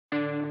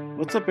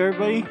What's up,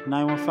 everybody?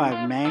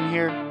 915 Mang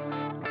here,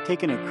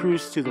 taking a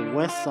cruise to the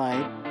west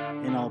side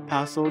in El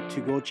Paso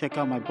to go check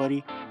out my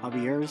buddy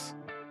Javier's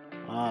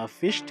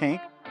fish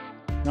tank.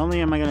 Not only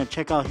am I going to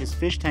check out his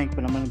fish tank,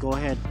 but I'm going to go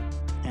ahead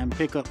and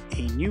pick up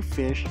a new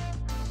fish.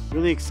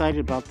 Really excited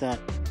about that.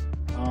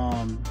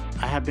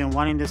 I have been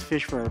wanting this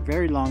fish for a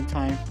very long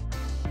time,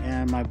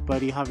 and my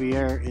buddy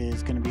Javier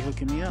is going to be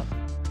hooking me up.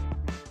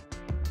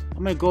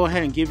 I'm going to go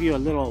ahead and give you a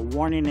little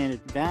warning in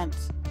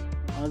advance.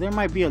 There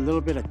might be a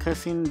little bit of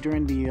cussing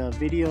during the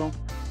video.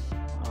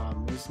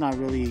 It's not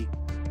really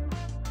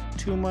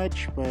too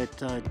much, but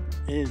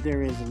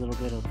there is a little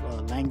bit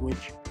of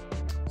language.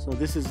 So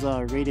this is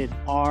rated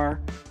R,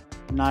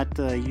 not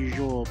the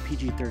usual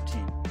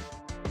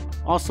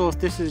PG-13. Also, if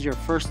this is your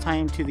first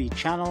time to the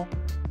channel,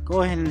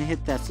 go ahead and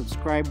hit that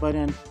subscribe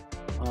button.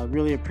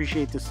 Really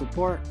appreciate the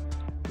support.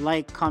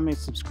 Like, comment,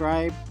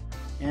 subscribe,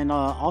 and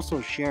also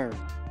share.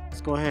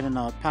 Let's go ahead and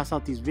pass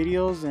out these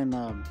videos, and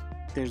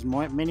there's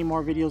many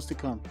more videos to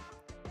come.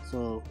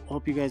 So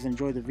hope you guys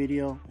enjoy the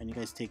video and you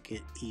guys take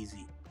it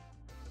easy.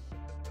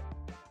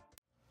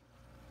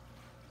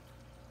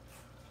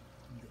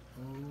 The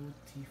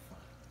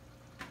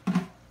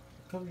OT5.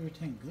 Cover your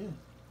tank good.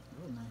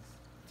 Real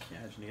nice.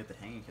 Yeah, I just need to get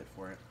the hanging kit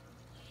for it.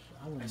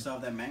 I saw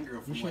that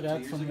mangrove from you should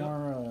add some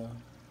more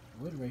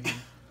wood right here.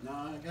 No,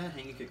 I got a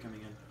hanging kit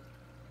coming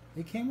in.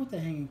 It came with the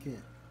hanging kit.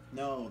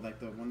 No, like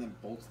the one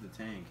that bolts the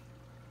tank.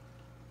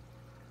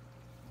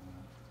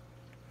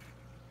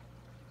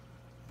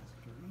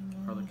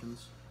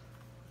 Harlequins.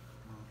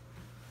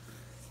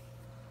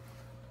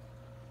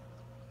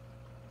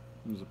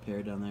 There's a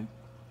pair down there.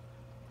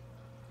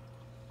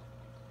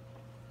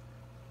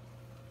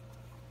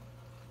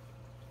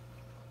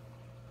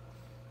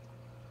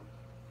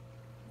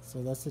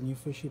 So that's the new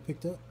fish you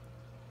picked up?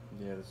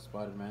 Yeah, the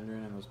spotted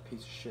mandarin and those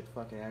piece of shit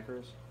fucking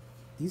acros.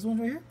 These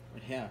ones right here?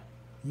 Yeah.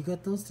 You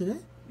got those today?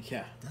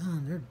 Yeah.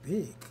 Damn, they're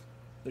big.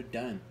 They're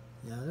done.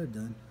 Yeah, they're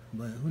done.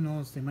 But who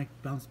knows? They might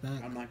bounce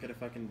back. I'm not gonna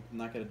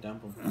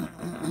dump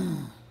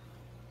them.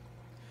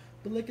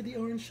 But look at the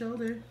orange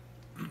shoulder.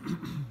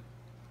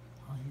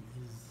 Oh,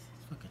 he's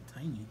fucking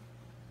tiny.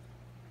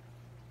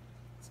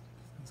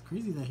 It's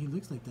crazy that he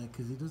looks like that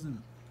because he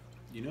doesn't.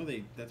 You know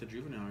that's a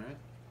juvenile, right?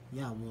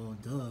 Yeah, well,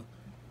 duh.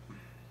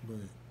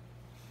 But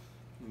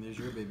and there's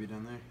your baby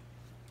down there.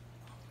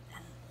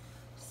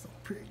 So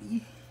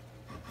pretty.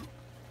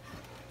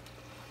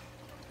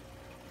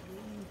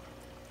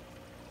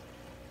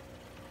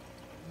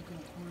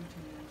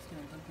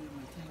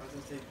 I was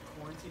gonna say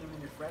quarantine them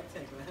in your frag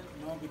tank, man.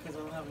 No, because I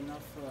don't have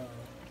enough.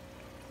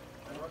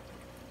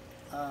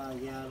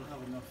 Yeah, I don't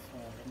have enough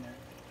in there.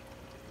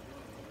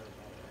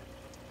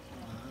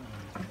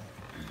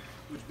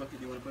 Which bucket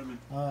do you want to put them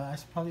in?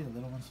 Actually, probably the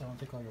little one, so I don't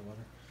take all your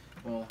water.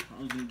 Well,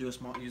 I'm gonna do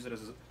use it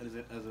as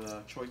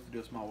a choice to do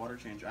a small water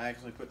change. I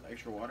actually put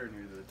extra water in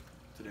here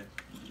today,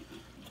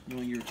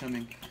 knowing you were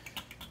coming.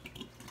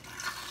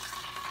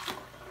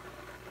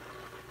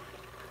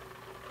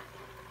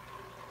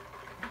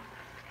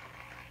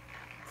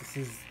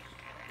 This is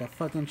the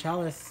fucking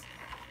chalice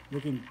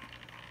looking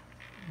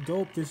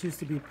dope. This used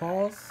to be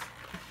Paul's,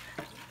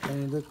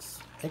 and it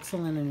looks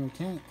excellent in your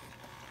tank.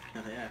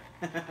 Oh, yeah.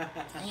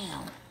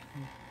 Damn.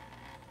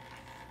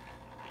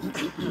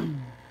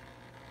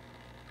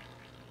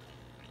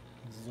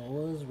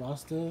 Zoas,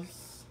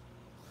 Rastas.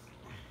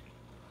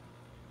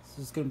 This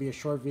is gonna be a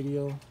short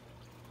video.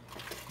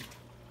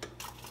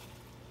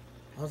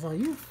 I was like,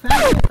 you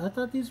fat. I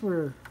thought these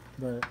were,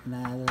 but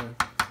nah,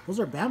 those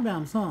are Bam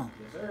Bams, huh?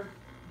 Yes, sir.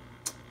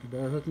 You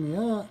better hook me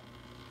up.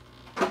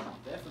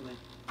 Definitely.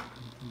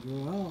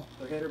 Go out.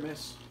 They're hit or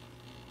miss.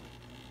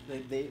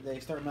 They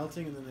start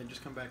melting and then they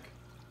just come back.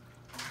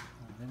 Oh,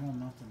 they won't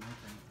melt in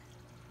nothing.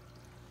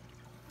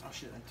 Oh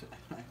shit!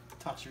 I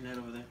tossed your net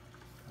over there.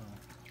 Oh.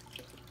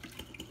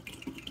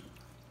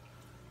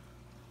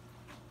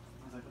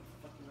 I was like, what the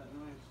fuck is that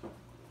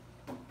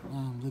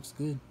noise? Looks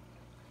good.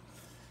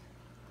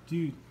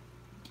 Dude.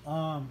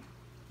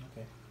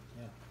 Okay.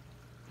 Yeah.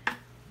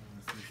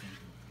 Let's see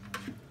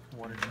something.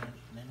 Water change.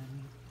 Yeah.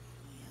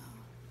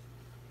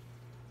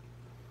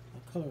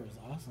 That color is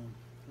awesome.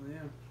 Oh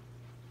yeah.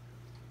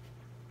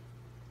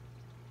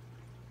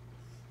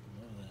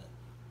 Love that.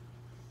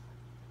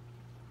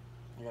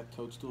 I got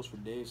toadstools for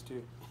days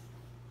too.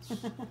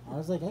 I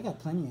was like, I got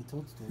plenty of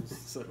toadstools.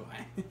 So do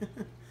I.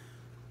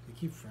 They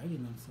keep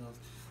fragging themselves.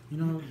 You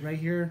know, right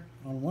here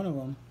on one of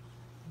them,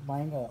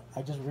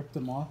 I just ripped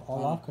them off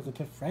off because it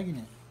kept fragging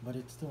it, but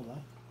it's still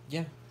alive.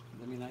 Yeah.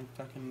 I mean, I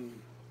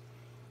fucking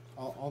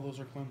all those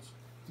are clones.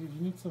 Dude,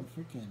 you need some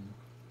freaking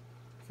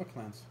Fuck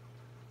clowns.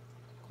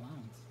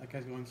 clowns. That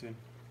guy's going soon.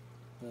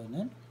 The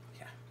nymph?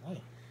 Yeah.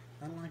 Why?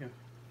 I don't like him.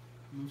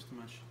 He moves too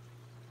much.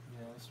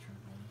 Yeah, that's true,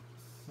 buddy.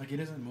 Like, he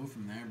doesn't move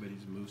from there, but he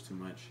just moves too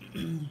much.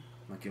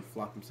 Like, he'll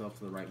flop himself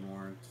to the right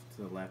more,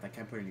 to the left. I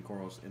can't put any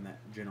corals in that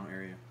general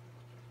area.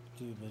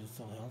 Dude, but it's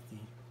so healthy.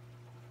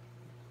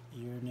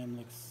 Your nymph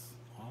looks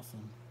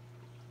awesome.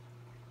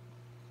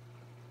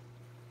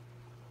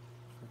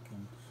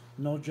 Freaking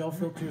No gel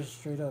filters,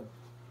 straight up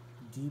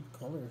deep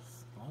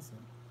colors.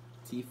 Awesome.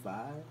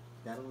 T5.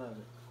 Gotta love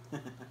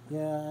it.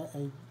 Yeah,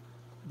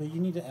 but you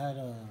need to add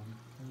what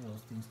are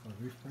those things called?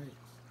 Reef Brights.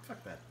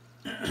 Fuck that.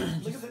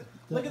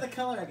 Look at the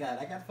color I got.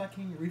 I got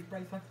fucking Reef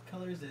Bright fucking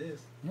color as it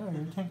is. Yeah,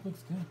 your tank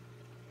looks good.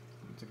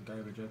 It's a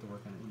garbage. I have to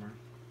work on it more.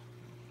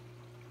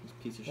 This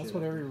piece of shit. That's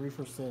what every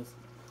reefer says.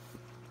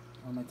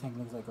 Oh, my tank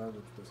looks like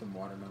garbage. There's some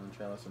watermelon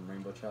chalice, some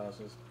rainbow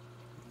chalices.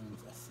 And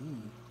I see.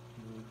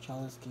 Your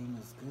chalice game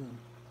is good.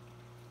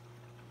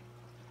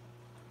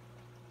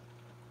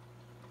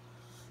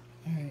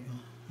 Alright,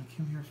 I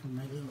came here for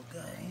my little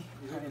guy.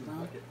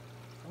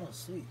 Oh,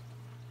 sweet.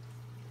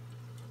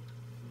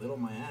 Little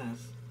my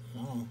ass.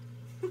 Oh,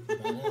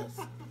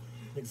 badass.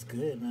 Looks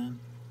good, man.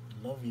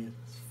 Love you.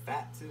 It's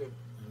fat too.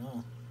 I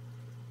know.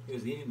 He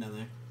was eating down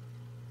there.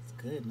 It's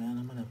good, man.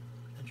 I'm gonna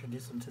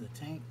introduce him to the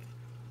tank.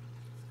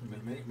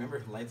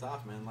 Remember, lights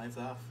off, man. Lights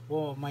off.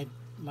 Well, my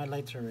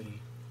lights are already.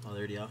 Oh, they're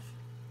already off.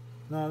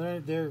 No,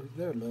 they're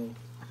low,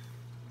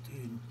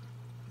 dude.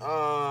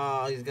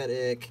 Oh, he's got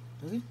ick.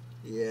 Does he?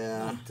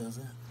 Yeah. No, it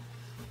doesn't.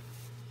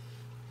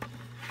 I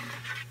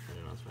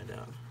don't know. Let's find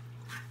out.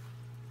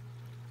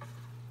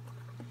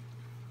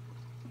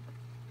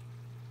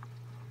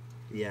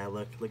 Yeah,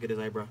 look at his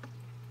eyebrow.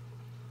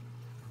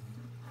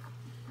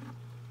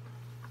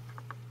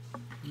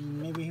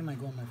 Maybe he might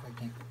go in my freight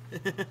tank.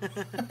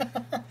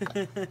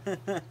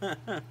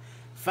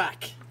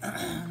 Fuck.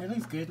 It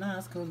looks good. Nah,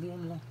 that's cool. Leave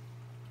him alone.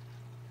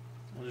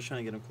 I'm just trying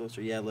to get him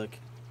closer. Yeah, look.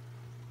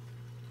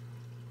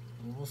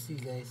 We'll see,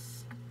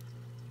 guys.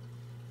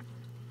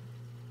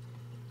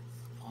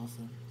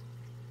 Awesome.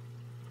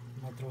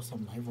 I might throw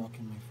some live rock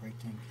in my freight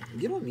tank.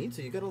 You don't need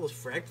to. You got all those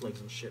frag plugs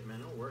and shit,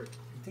 man. It'll work.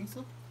 You think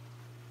so?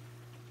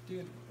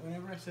 Dude,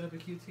 whenever I set up a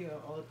QT,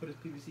 all I put is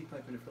PVC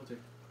pipe in a filter.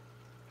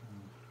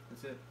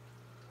 That's it.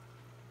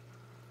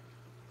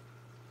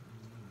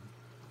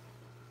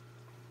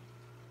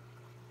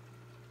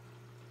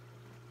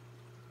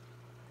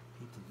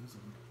 Hate to lose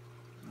him.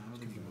 No, I don't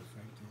think you will.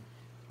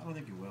 I don't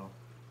think you will.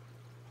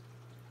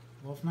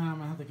 Well, if not, I'm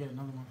gonna have to get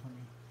another one from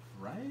you.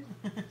 Right?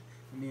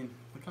 I mean,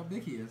 look how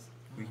big he is.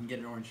 We can get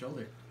an orange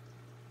shoulder.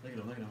 Look at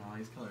him, look at him. Oh,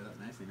 he's colored up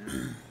nicely now.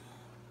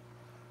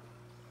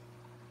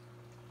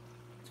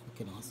 It's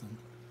fucking awesome.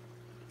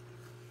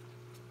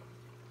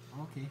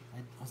 Okay,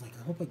 I was like,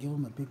 I hope I give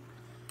him a big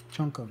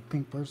chunk of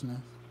pink bird's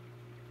nest.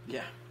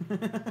 Yeah.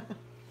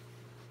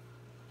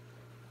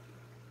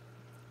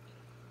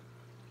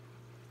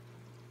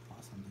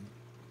 Awesome, dude.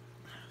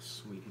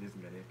 Sweet, he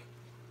doesn't get ick.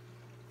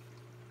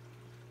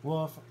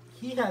 Well, if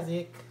he has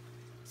ick,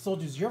 so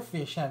does your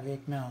fish have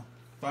ick now.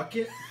 Fuck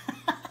it.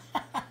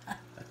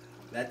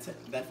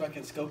 That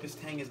fucking Scopus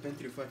Tang has been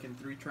through fucking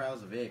 3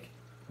 trials of ick.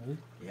 Really?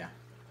 Yeah.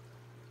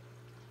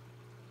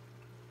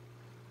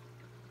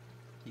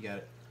 He got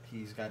it.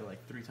 He's got it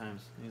like 3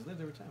 times. And he's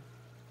lived every time.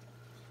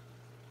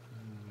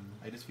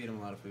 I just feed him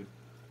a lot of food.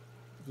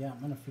 Yeah, I'm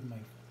gonna feed my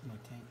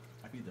tank.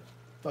 I feed the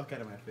fuck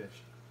out of my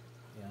fish.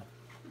 Yeah.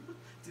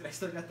 Dude, I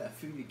still got that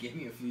food you gave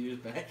me a few years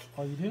back.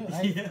 Oh, you do?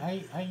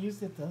 Yeah. I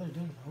used it the other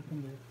day.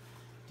 Opened it.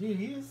 Dude,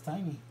 he is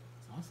tiny.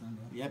 It's awesome,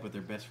 bro. Yeah, but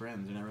they're best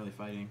friends. They're not really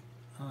fighting.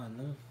 Oh, I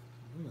love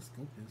the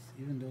Scopus,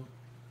 even though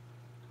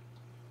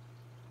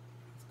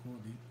it's cool,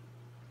 dude.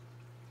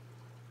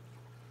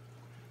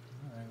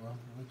 Alright, well,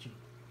 I'll let you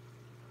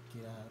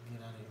get out of here.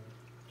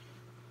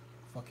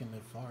 Fucking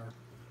live far.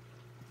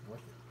 It's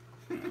worth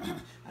it.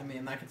 I mean,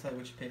 I'm not gonna tell you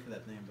what you pay for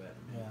that thing, but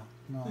Yeah,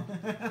 no.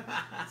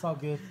 It's all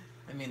good.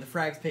 I mean, the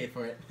frags paid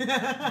for it.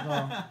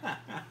 Well,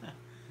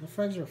 the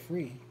frags are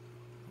free.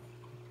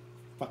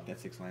 Fuck that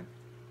 6-line.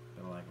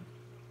 I don't like them.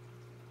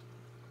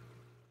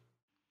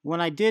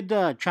 When I did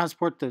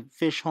transport the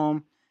fish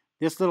home,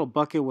 this little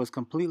bucket was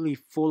completely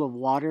full of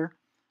water.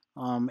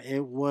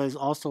 It was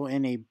also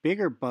in a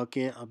bigger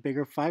bucket, a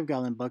bigger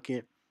 5-gallon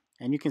bucket,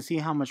 and you can see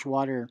how much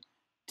water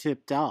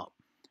tipped out.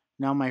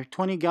 Now my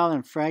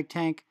 20-gallon frag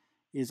tank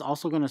is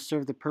also going to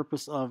serve the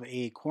purpose of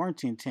a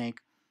quarantine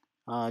tank,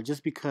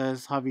 just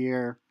because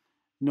Javier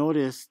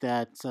noticed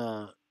that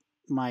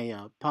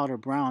my powder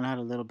brown had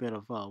a little bit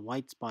of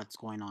white spots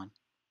going on.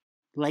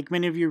 Like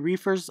many of you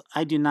reefers,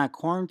 I do not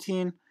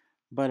quarantine,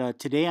 but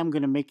today I'm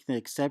going to make the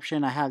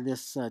exception. I have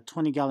this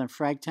 20-gallon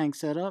frag tank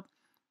set up,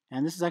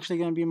 and this is actually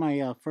going to be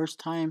my first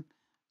time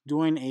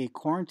doing a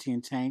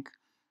quarantine tank.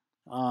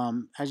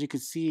 As you can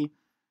see,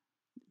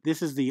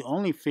 this is the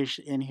only fish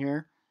in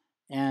here,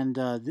 and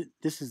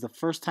this is the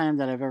first time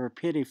that I've ever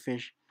pit a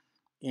fish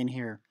in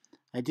here.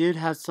 I did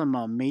have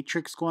some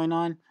matrix going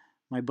on.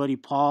 My buddy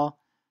Paul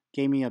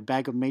gave me a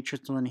bag of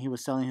matrix when he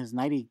was selling his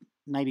 90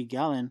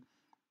 gallon,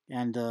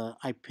 and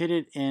I pit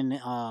it in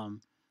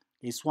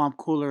a swamp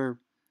cooler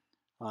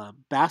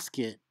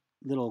basket,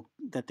 little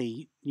that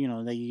they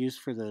use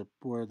for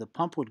where the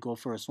pump would go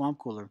for a swamp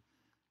cooler.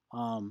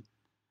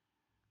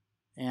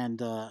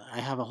 And I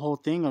have a whole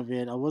thing of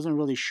it. I wasn't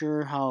really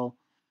sure how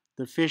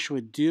the fish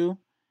would do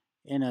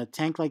in a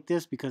tank like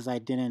this because I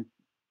didn't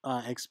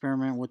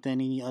experiment with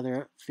any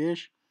other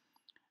fish.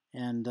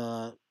 And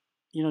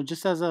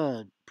just as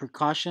a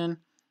precaution,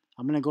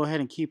 I'm gonna go ahead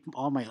and keep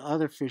all my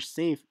other fish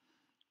safe.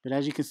 But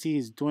as you can see,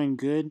 he's doing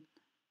good.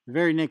 The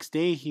very next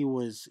day,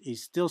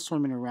 he's still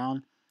swimming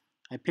around.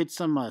 I put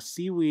some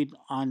seaweed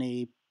on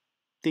a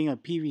thing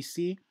of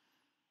PVC,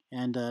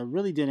 and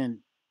really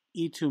didn't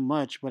eat too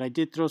much, but I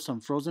did throw some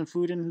frozen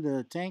food in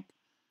the tank,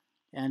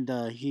 and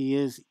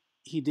he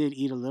did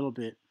eat a little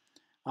bit.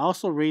 I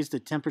also raised the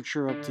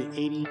temperature up to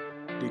 80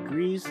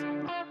 degrees.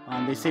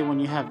 They say when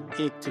you have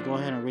ick to go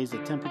ahead and raise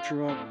the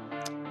temperature up.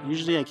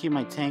 Usually I keep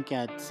my tank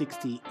at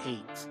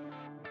 68.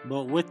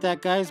 But with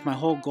that, guys, my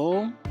whole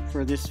goal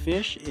for this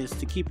fish is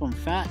to keep him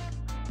fat,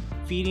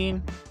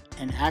 feeding,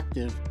 and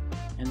active.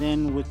 And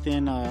then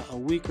within a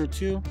week or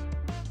two,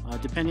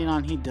 depending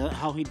on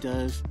how he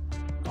does,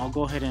 I'll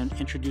go ahead and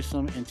introduce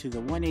him into the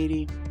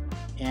 180.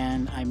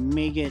 And I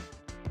may get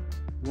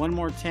one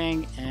more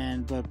tank,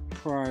 but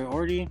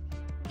priority,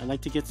 I'd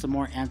like to get some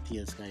more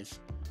Antheas, guys.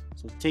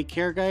 So take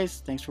care,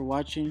 guys. Thanks for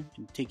watching,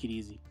 and take it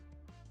easy.